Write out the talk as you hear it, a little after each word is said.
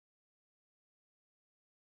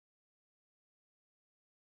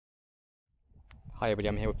Hi everybody,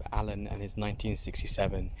 I'm here with Alan and his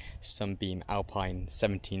 1967 Sunbeam Alpine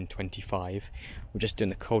 1725. We're just doing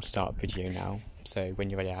the cold start video now, so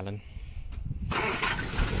when you're ready, Alan.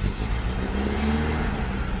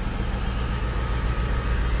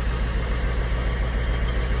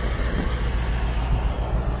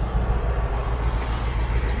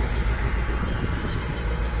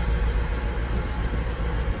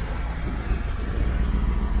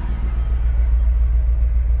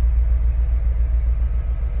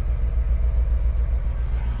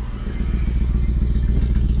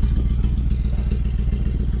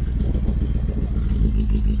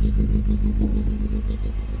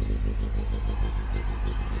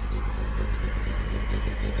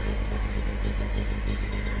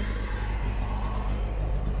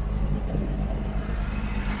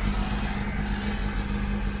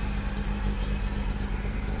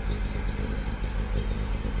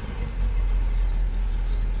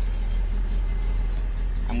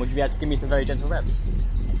 And would you be able to give me some very gentle reps?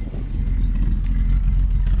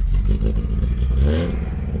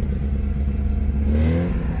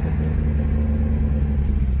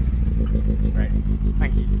 Great,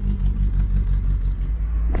 thank you.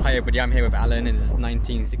 Hi everybody, I'm here with Alan and this is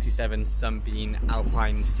 1967 Sunbeam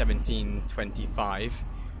Alpine 1725.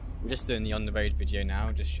 We're just doing the on the road video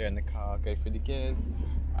now, just showing the car go through the gears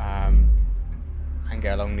and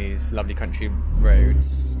go along these lovely country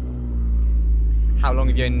roads. How long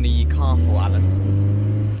have you owned the car for, Alan?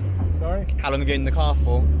 Sorry? How long have you owned the car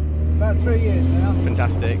for? About 3 years now.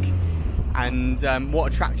 Fantastic. And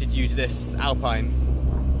what attracted you to this Alpine?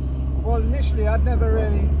 Well, initially I'd never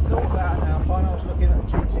really thought about an Alpine. I was looking at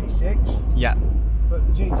the GT6. Yeah. But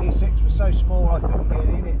the GT6 was so small I couldn't get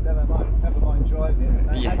in it, never mind driving it.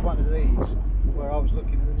 And I had one of these where I was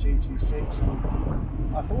looking at the GT6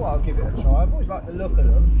 and I thought, well, I'll give it a try. I've always liked the look of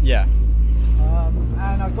them. Yeah.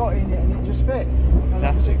 And I got in it and it just fit. I'm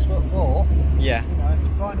 6'4". Yeah. You know, to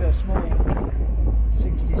find a small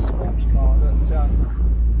 60s sports car that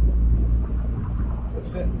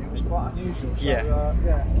fit me was quite unusual. So,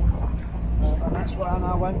 Yeah. And that's where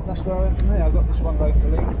I went from there. I got this one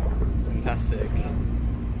locally. Fantastic.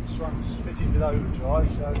 This one's fitted with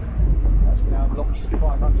overdrive, so that's now locked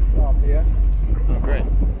 500 RPM. Oh, great.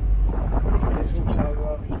 It's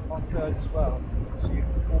also on third as well, so you've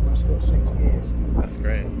almost got 6 gears. That's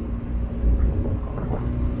great.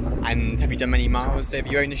 And have you done many miles over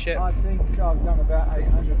your ownership? I think I've done about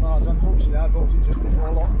 800 miles. Unfortunately, I bought it just before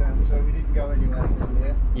lockdown, so we didn't go anywhere for the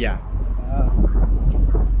year. Yeah.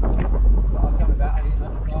 But I've done about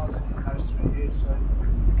 800 miles in those 3 years, so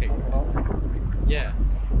Okay. Yeah.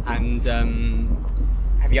 And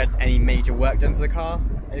have you had any major work done to the car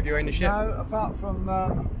over your ownership? No, apart from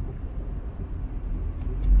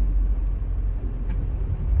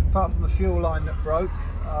the fuel line that broke.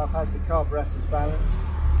 I've had the carburetors balanced.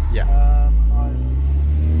 Yeah.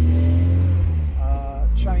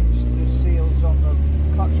 I've changed the seals on the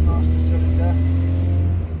clutch master cylinder.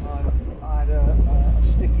 I had a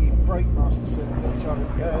sticky brake master cylinder which I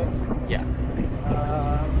repaired. Yeah.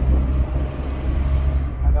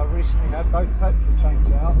 And I recently had both petrol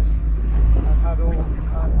tanks out and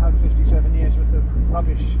had 57 years worth of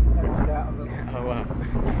rubbish emptied out of them. Oh wow.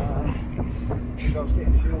 Because I was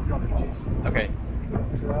getting fuel blockages. Okay.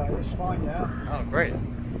 But it's fine now. Oh, great.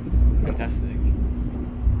 Fantastic.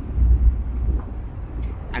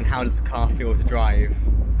 And how does the car feel to drive?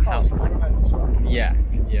 Oh, it's tremendous fun. Yeah,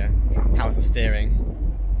 yeah. How's the steering?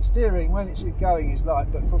 Steering, when it's going, is light,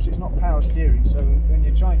 but of course it's not power steering, so when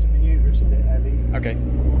you're trying to manoeuvre it's a bit heavy. Okay.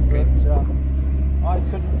 But I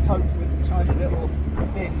couldn't cope with the tiny little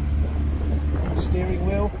thin steering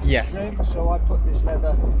wheel rim, so I put this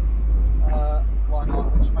leather one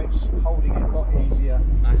on, which makes holding it a lot easier.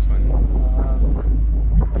 Nice one.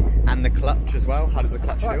 And the clutch as well? How does the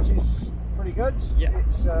clutch feel? Clutch is pretty good. Yeah.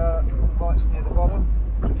 It's lights near the bottom.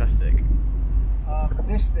 Fantastic.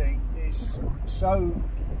 This thing is so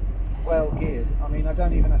well geared. I mean, I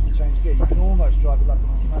don't even have to change gear. You can almost drive it like an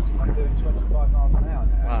automatic. I'm doing 25 miles an hour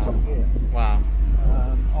now at top gear. Wow.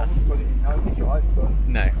 I wouldn't put it in overdrive, but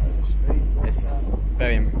no. Speed, it's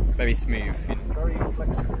very smooth. Very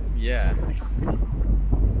flexible. Yeah.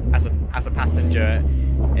 As a passenger,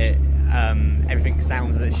 it everything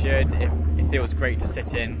sounds as it should. It feels great to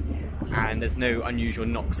sit in, and there's no unusual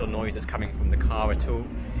knocks or noises coming from the car at all.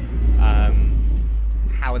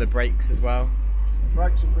 How are the brakes as well? The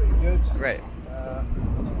brakes are pretty good. Great. I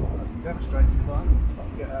can demonstrate if you want. I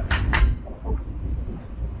can get that.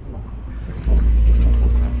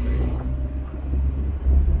 Fantastic.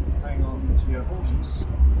 Hang on to your horses.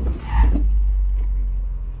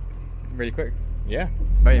 Really quick. Yeah.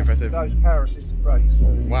 Very impressive. Those are power assisted brakes. So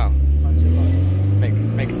wow.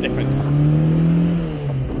 makes a difference.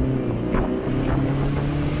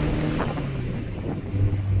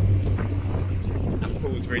 And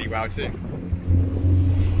pulls really well too.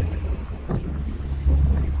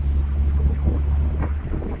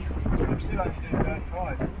 I'm still only doing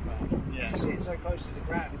 35. Yeah. You see it so close to the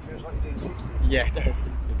ground, it feels like you're doing 60. Yeah, it does.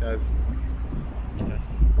 It does. It does.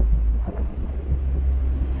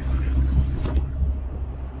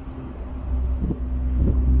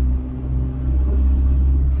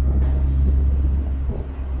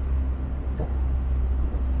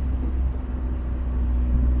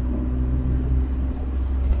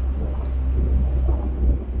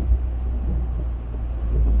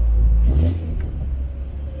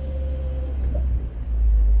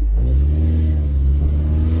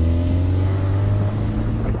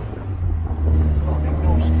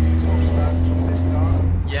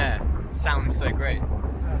 Sounds so great.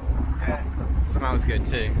 Yeah. Smells good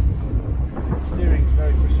too. Steering's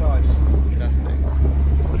very precise. Fantastic.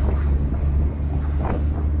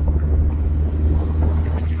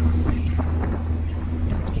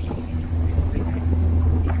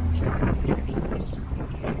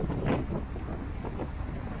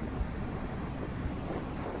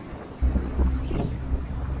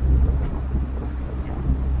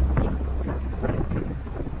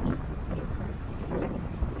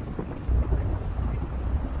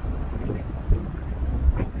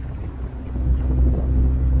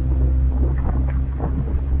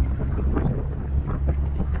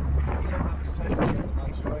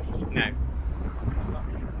 No. It's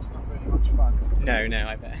not really much fun. No,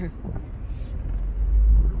 I bet.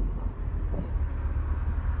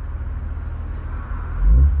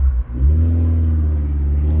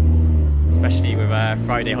 Especially with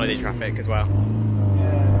Friday holiday traffic as well.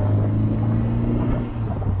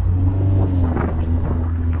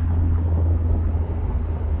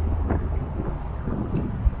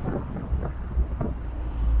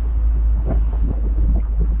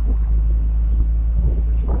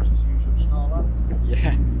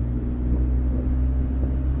 Yeah.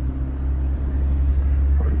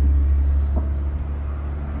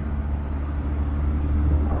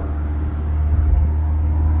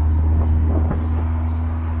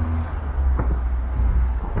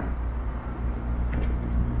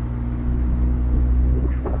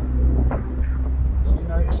 Did you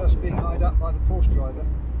notice us being eyed up by the Porsche driver?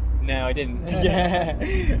 No, I didn't. Yeah.